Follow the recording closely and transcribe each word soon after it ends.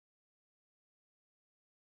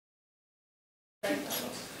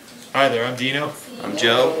Hi there, I'm Dino. I'm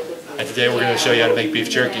Joe. And today we're going to show you how to make beef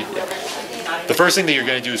jerky. The first thing that you're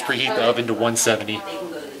going to do is preheat the oven to 170.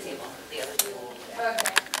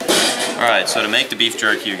 Alright, so to make the beef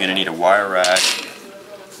jerky you're going to need a wire rack,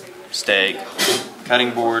 steak, cutting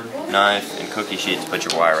board, knife, and cookie sheet to put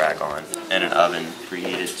your wire rack on, and an oven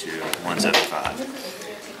preheated to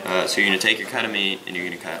 175. So you're going to take your cut of meat and you're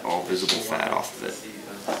going to cut all visible fat off of it.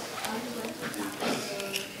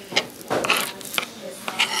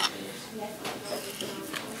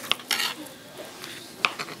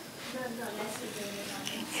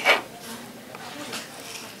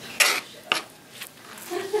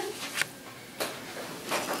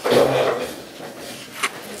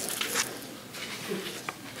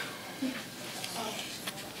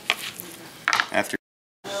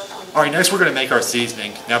 Alright, next we're going to make our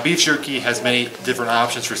seasoning. Now beef jerky has many different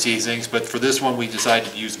options for seasonings, but for this one we decided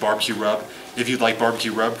to use barbecue rub. If you'd like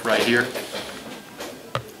barbecue rub, right here.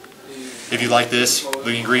 If you like this,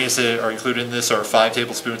 the ingredients that are included in this are 5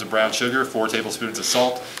 tablespoons of brown sugar, 4 tablespoons of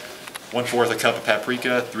salt, 1/4 a cup of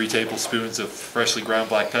paprika, 3 tablespoons of freshly ground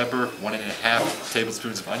black pepper, 1½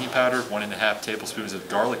 tablespoons of onion powder, 1½ tablespoons of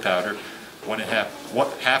garlic powder,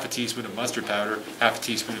 half a teaspoon of mustard powder, half a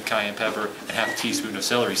teaspoon of cayenne pepper, and half a teaspoon of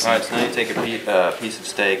celery seed. Alright, so now you take a piece of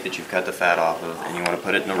steak that you've cut the fat off of and you want to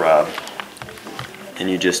put it in the rub. And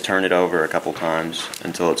you just turn it over a couple times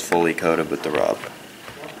until it's fully coated with the rub.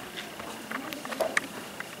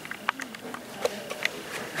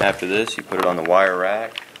 After this, you put it on the wire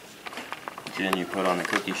rack. Then you put on the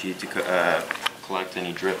cookie sheet to collect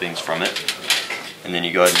any drippings from it. And then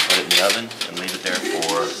you go ahead and put it in the oven and leave it there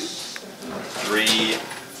for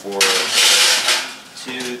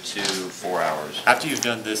 2 to 4 hours. After you've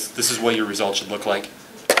done this, this is what your result should look like.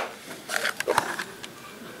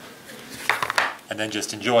 And then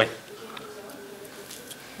just enjoy.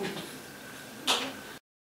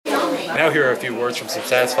 Now here are a few words from some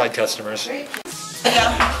satisfied customers.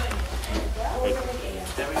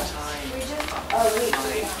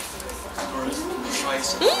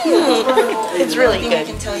 It's really good.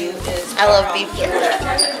 I love beef jerky.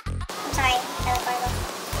 I'm sorry, that was horrible.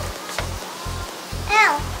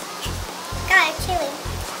 Ow! God, it's chewy.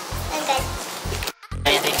 I'm good.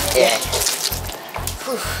 Yeah.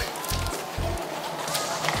 Whew.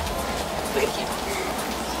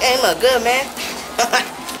 It look good, man.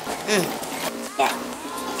 Yeah.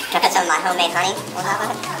 Can I put some of my homemade honey on top of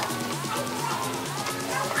it?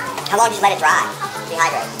 How long did you let it dry?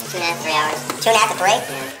 Dehydrate? 2.5 to 3 hours. 2.5 to 3? Yeah.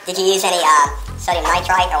 Did you use any sodium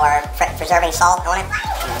nitrite or preserving salt on it?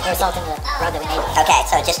 There's salt in the rub that we made. Okay,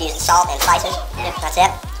 so just use salt and spices? Yep. That's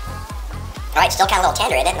it? Alright, still kind of a little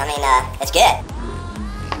tender, isn't it? I mean, it's good.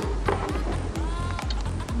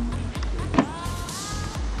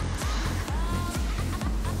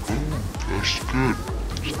 That's good.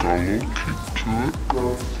 It's got a little kick to it.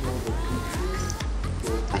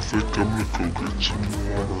 I think I'm gonna go get some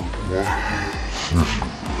water.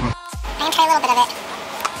 I can try a little bit of it.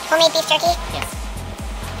 Homemade beef jerky? Yes.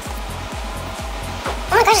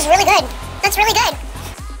 Oh my gosh, it's really good. That's really good.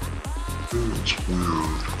 It's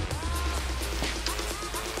weird.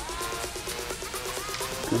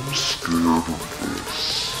 I'm scared of this.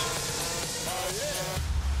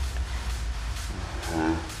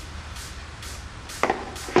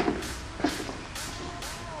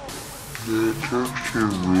 Yeah, it's actually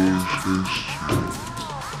really tasty.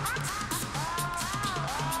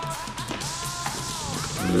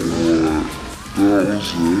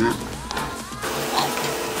 What?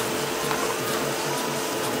 That was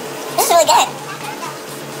it? This is really good.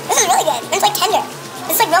 This is really good. It's like tender.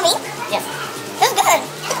 This is like real meat? Yes. This is good.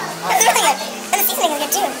 This is really good. And the seasoning is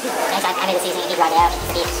good too. Thanks, I made the seasoning. You dried it out.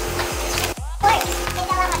 It's beef. Are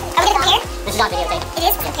we gonna compare? This is on videotape. It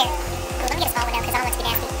is compare. Cool, let me get a small one now because I don't want it to be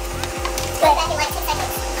nasty. Good. Back in like 10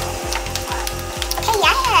 seconds. Okay,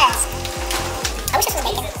 yes. I wish this was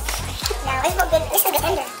bacon. No, this is so good. This is good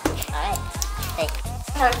tender. Alright. Hey.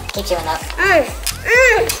 Keep chewing though.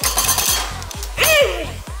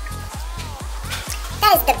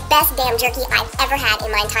 That is the best damn jerky I've ever had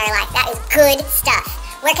in my entire life. That is good stuff.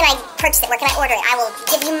 Where can I purchase it? Where can I order it? I will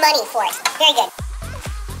give you money for it. Very good.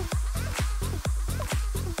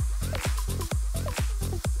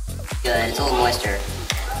 Good. It's a little moister.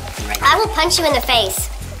 I will punch you in the face.